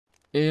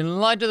In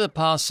light of the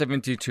past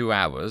 72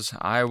 hours,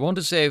 I want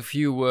to say a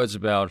few words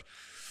about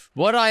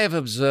what I have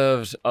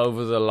observed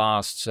over the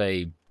last,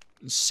 say,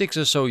 6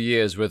 or so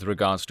years with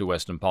regards to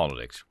Western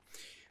politics.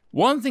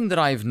 One thing that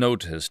I've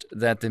noticed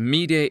that the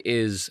media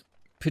is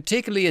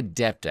particularly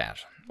adept at,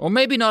 or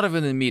maybe not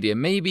even the media,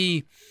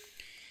 maybe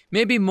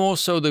more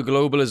so the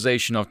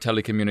globalization of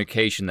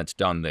telecommunication that's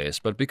done this,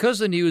 but because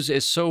the news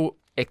is so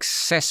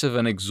excessive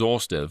and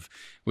exhaustive,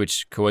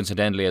 which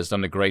coincidentally has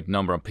done a great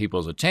number on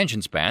people's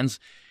attention spans,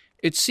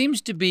 it seems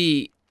to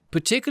be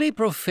particularly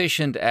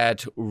proficient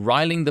at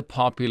riling the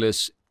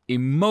populace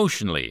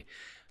emotionally,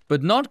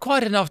 but not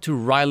quite enough to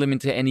rile them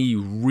into any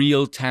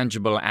real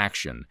tangible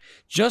action.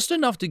 Just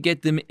enough to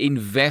get them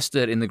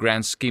invested in the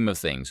grand scheme of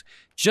things.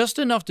 Just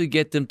enough to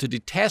get them to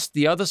detest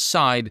the other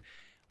side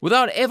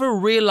without ever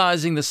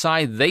realizing the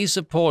side they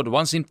support,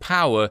 once in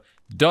power,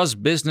 does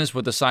business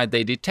with the side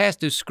they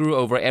detest to screw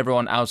over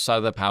everyone outside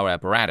the power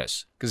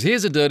apparatus. Because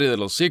here's a dirty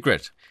little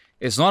secret.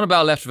 It's not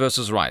about left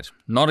versus right,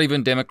 not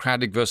even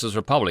Democratic versus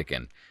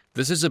Republican.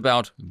 This is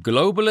about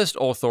globalist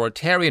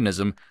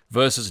authoritarianism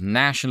versus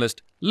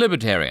nationalist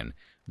libertarian.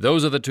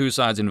 Those are the two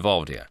sides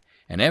involved here.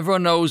 And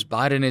everyone knows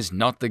Biden is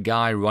not the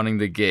guy running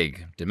the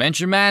gig.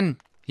 Dementia Man,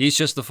 he's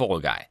just the fall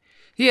guy.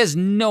 He has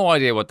no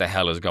idea what the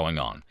hell is going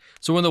on.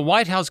 So when the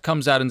White House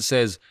comes out and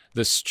says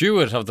the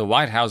steward of the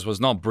White House was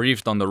not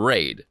briefed on the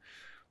raid,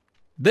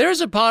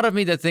 there's a part of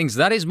me that thinks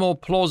that is more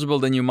plausible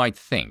than you might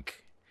think.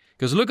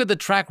 Because look at the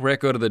track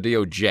record of the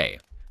DOJ.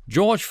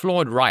 George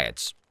Floyd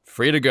riots,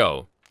 free to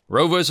go.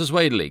 Roe vs.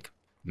 Wade leak,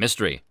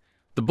 mystery.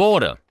 The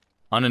border,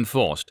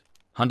 unenforced.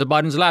 Hunter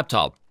Biden's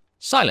laptop,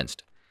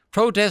 silenced.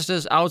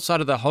 Protesters outside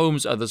of the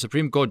homes of the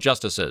Supreme Court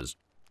justices,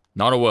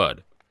 not a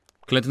word.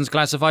 Clinton's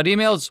classified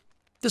emails,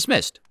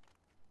 dismissed.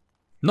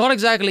 Not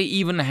exactly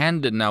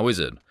even-handed now, is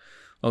it?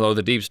 Although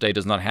the deep state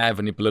does not have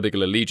any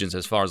political allegiance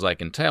as far as I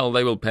can tell,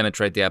 they will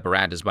penetrate the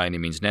apparatus by any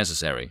means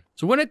necessary.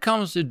 So when it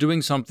comes to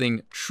doing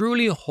something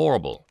truly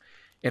horrible,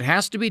 it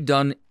has to be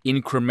done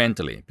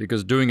incrementally,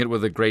 because doing it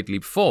with a great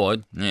leap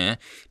forward,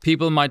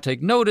 people might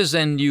take notice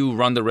and you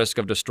run the risk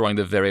of destroying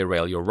the very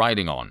rail you're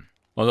riding on.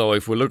 Although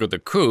if we look at the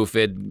coup,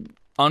 it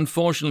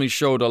unfortunately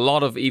showed a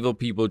lot of evil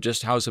people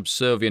just how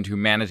subservient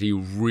humanity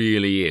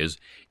really is,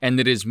 and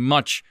it is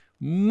much,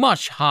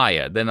 much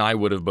higher than I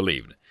would have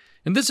believed.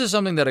 And this is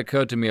something that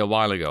occurred to me a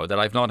while ago that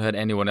I've not heard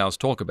anyone else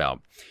talk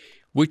about,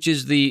 which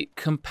is the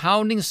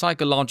compounding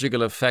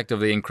psychological effect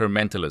of the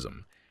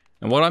incrementalism.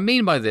 And what I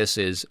mean by this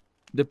is,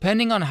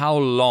 depending on how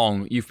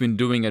long you've been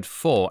doing it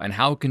for and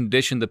how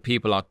conditioned the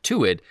people are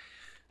to it,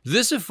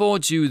 this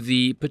affords you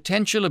the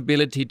potential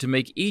ability to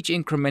make each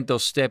incremental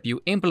step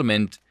you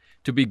implement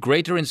to be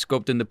greater in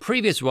scope than the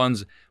previous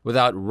ones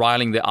without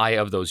riling the ire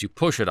of those you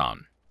push it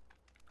on.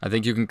 I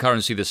think you can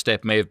currently see the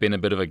step may have been a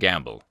bit of a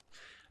gamble.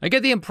 I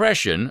get the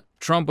impression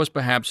Trump was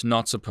perhaps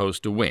not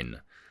supposed to win,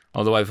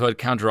 although I've heard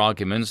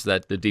counter-arguments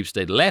that the deep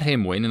state let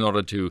him win in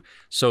order to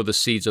sow the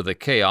seeds of the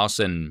chaos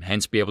and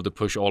hence be able to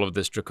push all of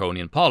this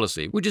draconian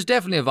policy, which is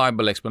definitely a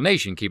viable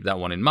explanation, keep that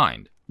one in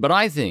mind. But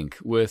I think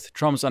with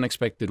Trump's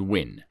unexpected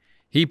win,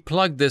 he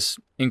plugged this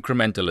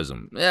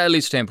incrementalism, at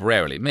least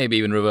temporarily, maybe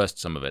even reversed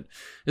some of it.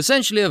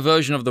 Essentially a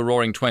version of the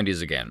Roaring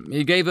Twenties again.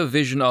 He gave a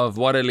vision of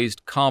what at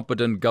least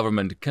competent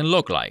government can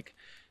look like.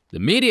 The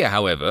media,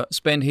 however,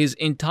 spent his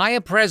entire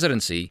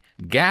presidency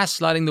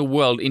gaslighting the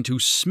world into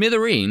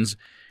smithereens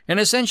and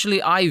essentially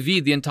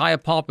IV'd the entire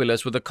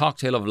populace with a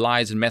cocktail of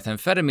lies and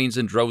methamphetamines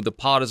and drove the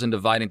partisan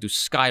divide into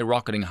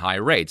skyrocketing high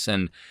rates.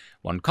 And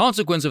one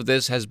consequence of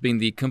this has been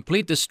the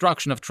complete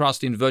destruction of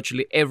trust in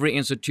virtually every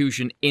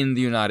institution in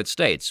the United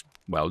States.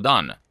 Well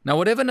done. Now,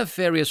 whatever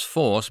nefarious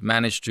force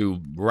managed to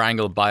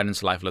wrangle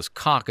Biden's lifeless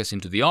carcass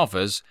into the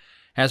office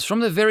has from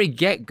the very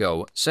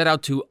get-go set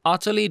out to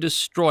utterly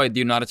destroy the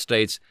United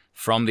States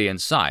from the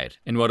inside,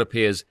 in what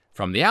appears,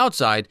 from the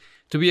outside,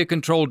 to be a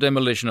controlled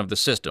demolition of the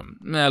system,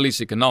 at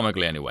least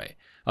economically anyway.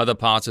 Other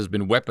parts has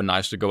been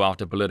weaponized to go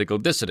after political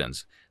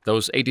dissidents.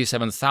 Those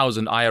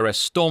 87,000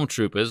 IRS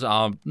stormtroopers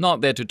are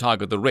not there to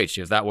target the rich,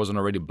 if that wasn't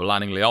already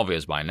blindingly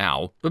obvious by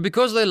now. But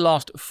because they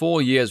lost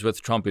 4 years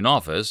with Trump in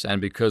office,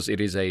 and because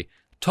it is a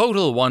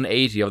total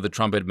 180 of the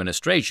Trump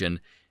administration,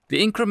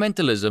 the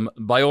incrementalism,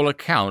 by all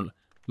account,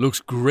 looks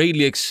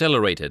greatly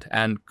accelerated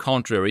and,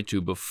 contrary to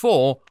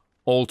before,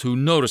 all too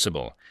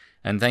noticeable.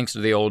 And thanks to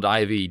the old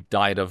IV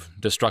diet of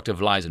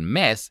destructive lies and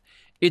meth,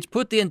 it's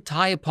put the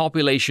entire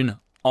population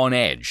on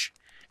edge.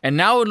 And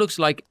now it looks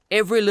like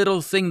every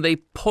little thing they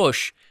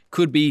push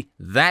could be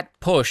that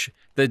push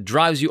that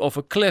drives you off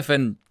a cliff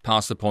and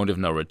past the point of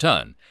no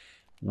return.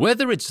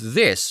 Whether it's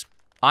this,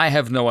 I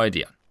have no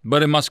idea,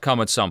 but it must come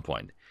at some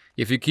point.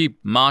 If you keep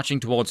marching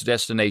towards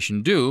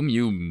Destination Doom,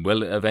 you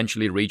will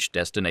eventually reach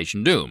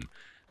Destination Doom.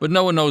 But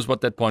no one knows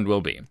what that point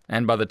will be,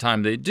 and by the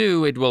time they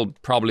do, it will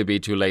probably be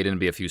too late and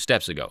be a few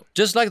steps ago.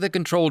 Just like the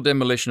controlled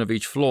demolition of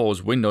each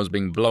floor's windows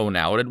being blown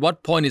out, at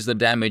what point is the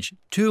damage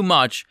too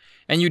much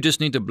and you just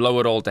need to blow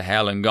it all to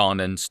hell and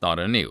gone and start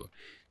anew?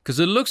 Because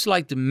it looks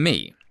like to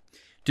me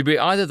to be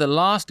either the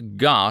last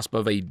gasp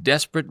of a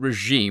desperate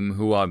regime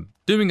who are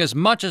doing as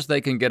much as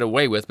they can get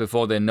away with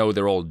before they know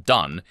they're all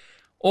done,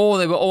 or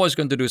they were always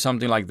going to do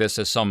something like this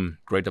as some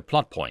greater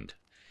plot point.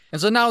 And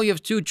so now you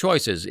have two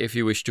choices if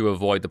you wish to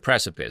avoid the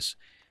precipice.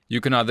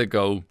 You can either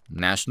go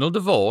national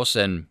divorce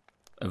and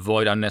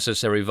avoid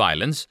unnecessary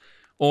violence,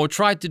 or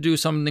try to do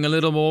something a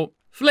little more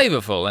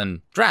flavorful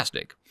and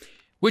drastic,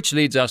 which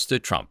leads us to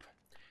Trump.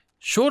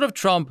 Short of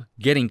Trump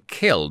getting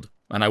killed,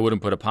 and I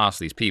wouldn't put it past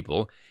these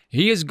people,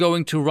 he is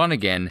going to run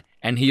again,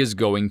 and he is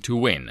going to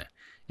win.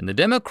 And the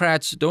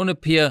Democrats don't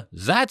appear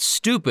that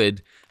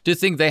stupid to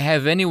think they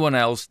have anyone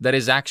else that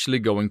is actually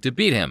going to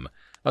beat him.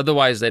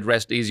 Otherwise, they'd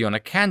rest easy on a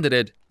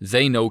candidate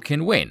they know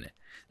can win.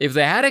 If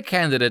they had a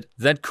candidate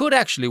that could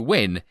actually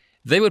win,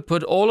 they would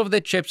put all of their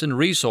chips and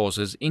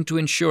resources into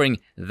ensuring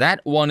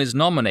that one is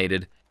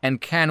nominated and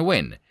can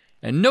win.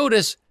 And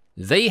notice,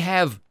 they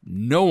have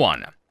no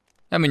one.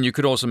 I mean, you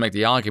could also make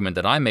the argument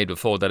that I made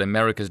before that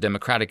America's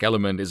democratic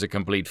element is a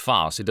complete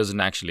farce. It doesn't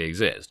actually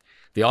exist.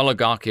 The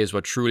oligarchy is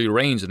what truly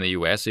reigns in the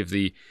US if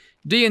the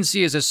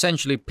DNC is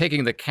essentially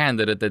picking the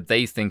candidate that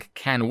they think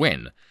can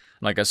win.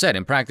 Like I said,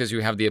 in practice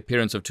you have the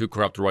appearance of two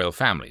corrupt royal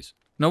families.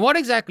 Now, what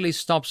exactly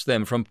stops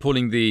them from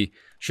pulling the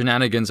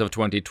shenanigans of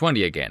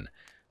 2020 again?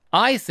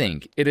 I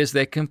think it is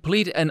their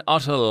complete and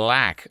utter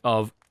lack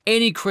of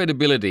any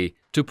credibility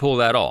to pull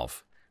that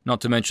off. Not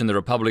to mention the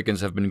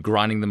Republicans have been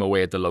grinding them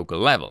away at the local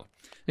level.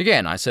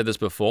 Again, I said this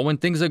before, when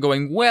things are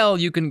going well,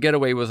 you can get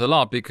away with a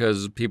lot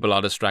because people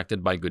are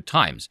distracted by good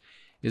times.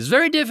 It's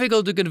very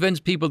difficult to convince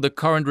people the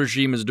current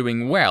regime is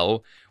doing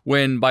well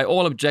when, by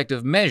all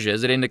objective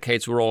measures, it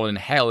indicates we're all in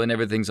hell and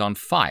everything's on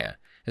fire.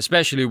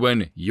 Especially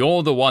when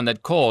you're the one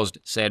that caused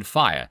said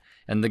fire,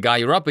 and the guy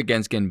you're up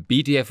against can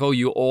BTFO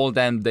you all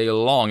damn day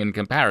long in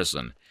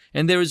comparison.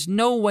 And there is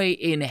no way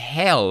in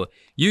hell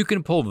you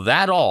can pull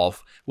that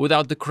off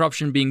without the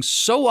corruption being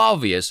so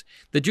obvious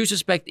that you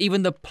suspect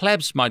even the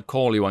plebs might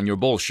call you on your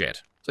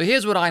bullshit. So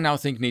here's what I now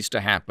think needs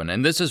to happen,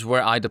 and this is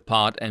where I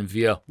depart and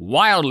veer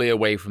wildly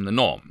away from the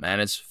norm, and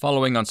it's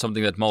following on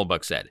something that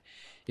Mulbuck said,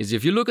 is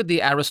if you look at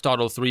the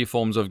Aristotle three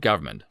forms of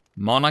government,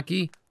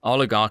 monarchy,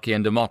 oligarchy,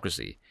 and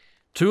democracy,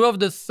 two of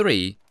the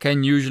three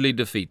can usually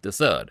defeat the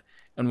third,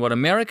 and what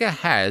America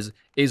has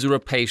is a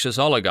rapacious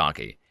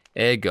oligarchy.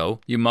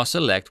 Ergo, you must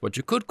elect what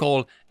you could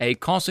call a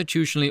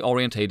constitutionally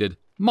orientated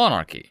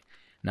monarchy.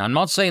 Now, I'm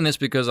not saying this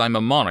because I'm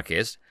a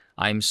monarchist.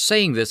 I'm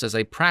saying this as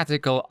a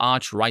practical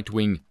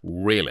arch-right-wing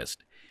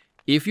realist.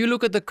 If you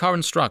look at the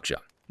current structure,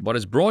 what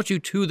has brought you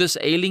to this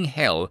ailing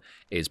hell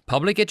is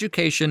public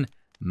education,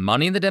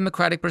 money in the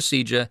democratic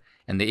procedure,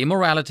 and the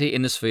immorality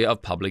in the sphere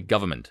of public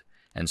government.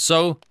 And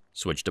so,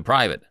 switch to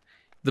private.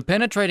 The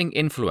penetrating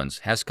influence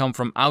has come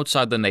from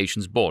outside the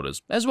nation's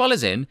borders, as well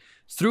as in,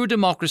 through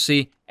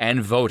democracy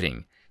and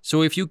voting.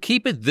 So if you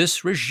keep it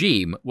this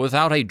regime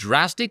without a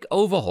drastic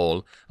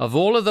overhaul of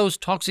all of those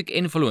toxic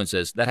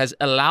influences that has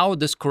allowed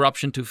this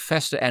corruption to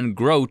fester and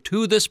grow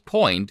to this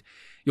point,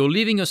 you're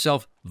leaving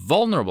yourself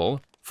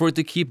vulnerable for it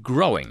to keep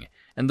growing.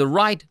 And the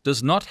right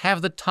does not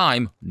have the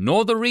time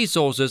nor the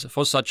resources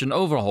for such an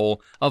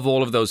overhaul of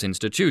all of those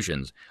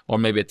institutions, or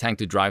maybe a tank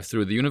to drive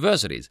through the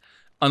universities.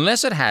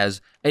 Unless it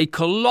has a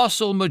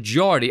colossal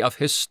majority of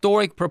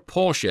historic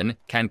proportion,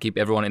 can keep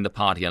everyone in the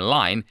party in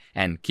line,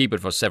 and keep it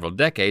for several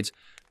decades,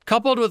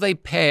 coupled with a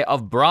pair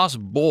of brass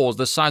balls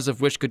the size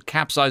of which could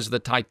capsize the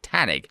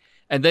Titanic,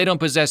 and they don't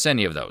possess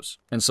any of those.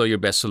 And so your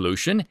best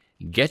solution?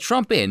 Get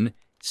Trump in,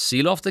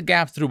 seal off the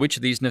gap through which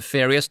these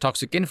nefarious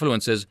toxic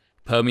influences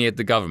permeate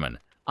the government,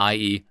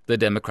 i.e. the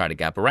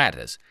democratic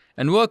apparatus,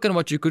 and work on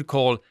what you could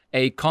call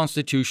a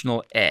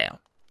constitutional heir.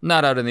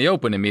 Not out in the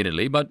open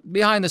immediately, but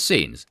behind the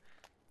scenes.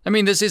 I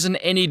mean, this isn't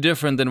any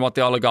different than what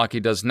the oligarchy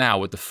does now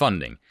with the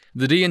funding.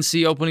 The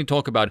DNC openly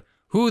talk about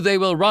who they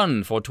will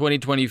run for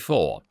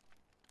 2024.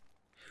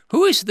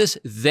 Who is this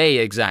they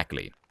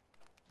exactly?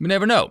 We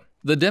never know.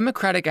 The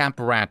democratic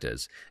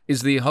apparatus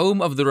is the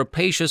home of the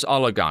rapacious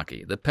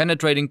oligarchy, the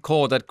penetrating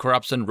core that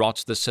corrupts and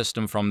rots the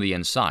system from the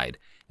inside.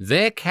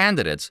 Their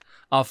candidates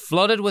are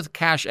flooded with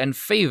cash and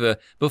favor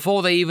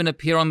before they even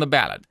appear on the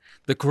ballot.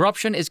 The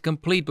corruption is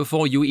complete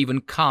before you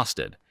even cast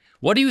it.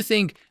 What do you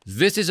think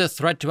this is a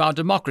threat to our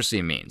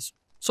democracy means?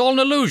 It's all an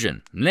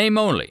illusion, name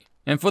only.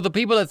 And for the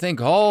people that think,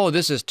 oh,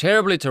 this is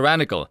terribly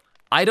tyrannical,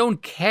 I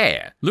don't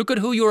care. Look at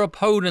who your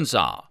opponents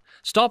are.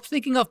 Stop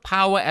thinking of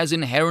power as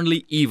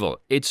inherently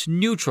evil. It's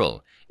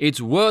neutral.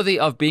 It's worthy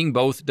of being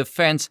both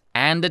defense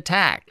and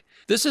attack.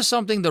 This is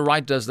something the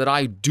right does that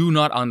I do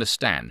not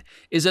understand,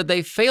 is that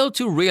they fail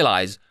to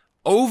realize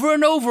over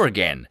and over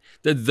again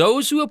that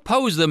those who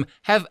oppose them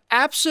have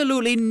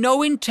absolutely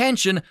no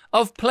intention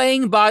of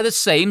playing by the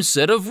same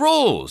set of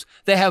rules.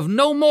 They have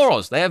no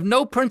morals, they have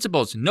no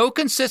principles, no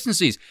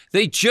consistencies.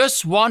 They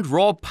just want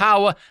raw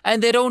power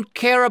and they don't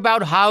care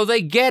about how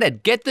they get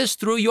it. Get this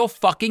through your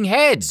fucking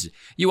heads.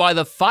 You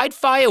either fight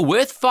fire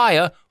with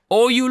fire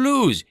or you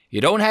lose. You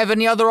don't have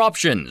any other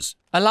options.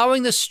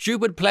 Allowing the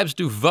stupid plebs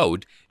to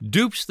vote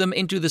dupes them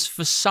into this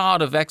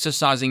facade of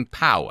exercising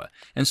power,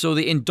 and so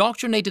the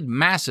indoctrinated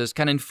masses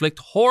can inflict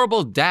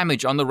horrible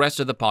damage on the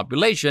rest of the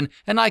population,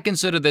 and I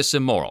consider this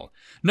immoral.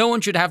 No one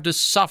should have to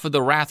suffer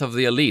the wrath of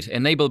the elite,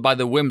 enabled by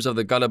the whims of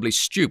the gullibly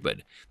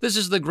stupid. This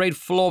is the great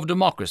flaw of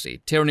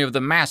democracy, tyranny of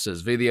the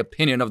masses via the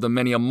opinion of the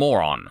many a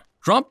moron.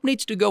 Trump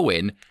needs to go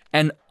in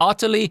and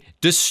utterly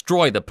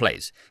destroy the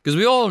place, because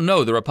we all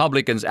know the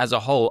Republicans as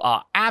a whole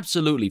are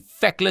absolutely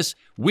feckless,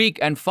 weak,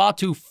 and far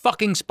too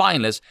fucking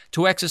spineless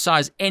to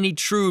exercise any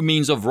true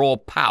means of raw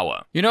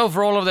power. You know,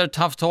 for all of their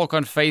tough talk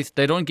on faith,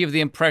 they don't give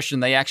the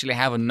impression they actually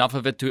have enough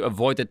of it to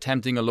avoid the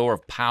tempting allure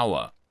of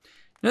power.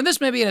 Now,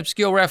 this may be an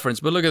obscure reference,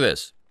 but look at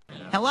this.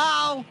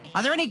 Hello?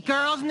 Are there any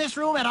girls in this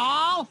room at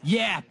all?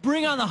 Yeah,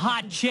 bring on the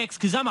hot chicks,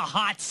 because I'm a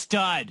hot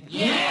stud.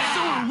 Yeah!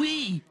 So are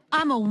we!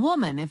 I'm a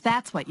woman, if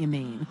that's what you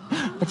mean.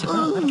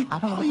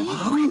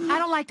 I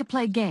don't like to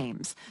play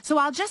games, so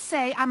I'll just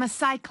say I'm a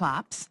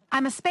Cyclops,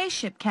 I'm a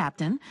spaceship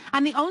captain,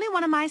 I'm the only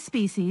one of my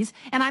species,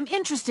 and I'm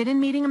interested in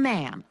meeting a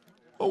man.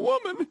 A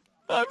woman?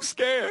 I'm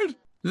scared.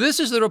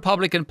 This is the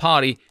Republican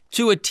Party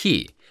to a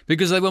T,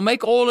 because they will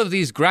make all of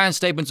these grand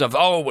statements of,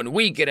 oh, when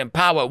we get in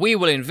power, we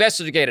will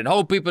investigate and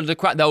hold people to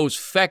cry. Those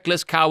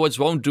feckless cowards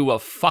won't do a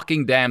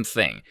fucking damn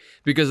thing,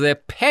 because they're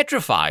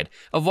petrified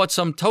of what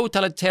some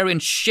totalitarian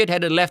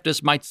shit-headed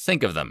leftist might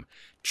think of them.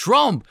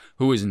 Trump,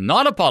 who is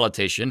not a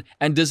politician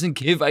and doesn't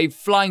give a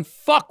flying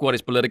fuck what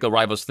his political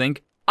rivals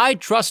think, I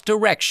trust to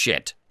wreck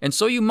shit. And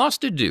so you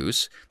must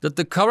deduce that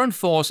the current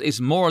force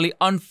is morally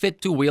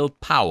unfit to wield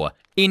power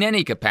in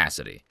any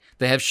capacity.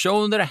 They have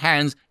shown their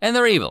hands and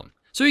they're evil.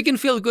 So you can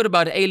feel good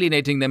about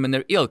alienating them and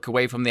their ilk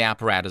away from the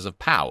apparatus of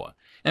power.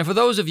 And for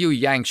those of you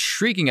Yanks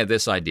shrieking at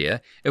this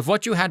idea, if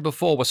what you had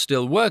before was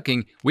still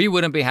working, we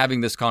wouldn't be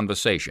having this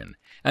conversation.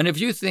 And if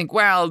you think,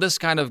 well, this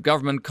kind of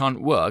government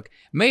can't work,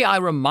 may I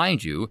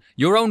remind you,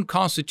 your own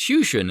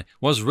constitution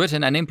was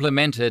written and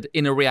implemented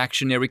in a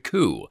reactionary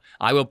coup.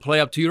 I will play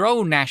up to your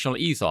own national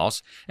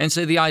ethos and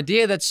say the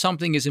idea that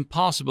something is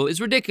impossible is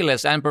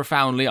ridiculous and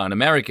profoundly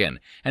un-American.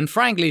 And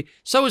frankly,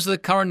 so is the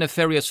current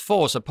nefarious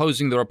force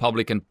opposing the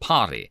Republican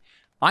Party.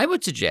 I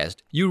would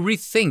suggest you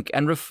rethink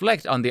and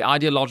reflect on the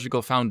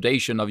ideological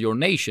foundation of your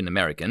nation,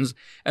 Americans,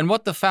 and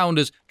what the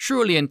founders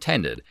truly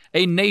intended,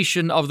 a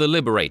nation of the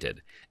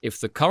liberated. If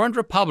the current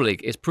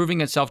republic is proving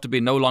itself to be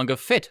no longer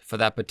fit for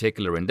that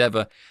particular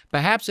endeavor,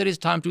 perhaps it is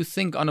time to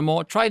think on a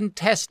more tried and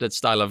tested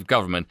style of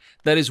government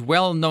that is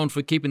well known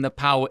for keeping the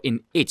power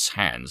in its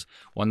hands,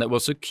 one that will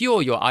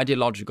secure your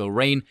ideological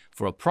reign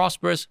for a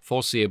prosperous,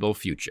 foreseeable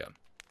future.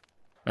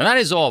 And that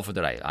is all for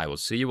today. I will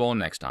see you all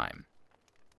next time.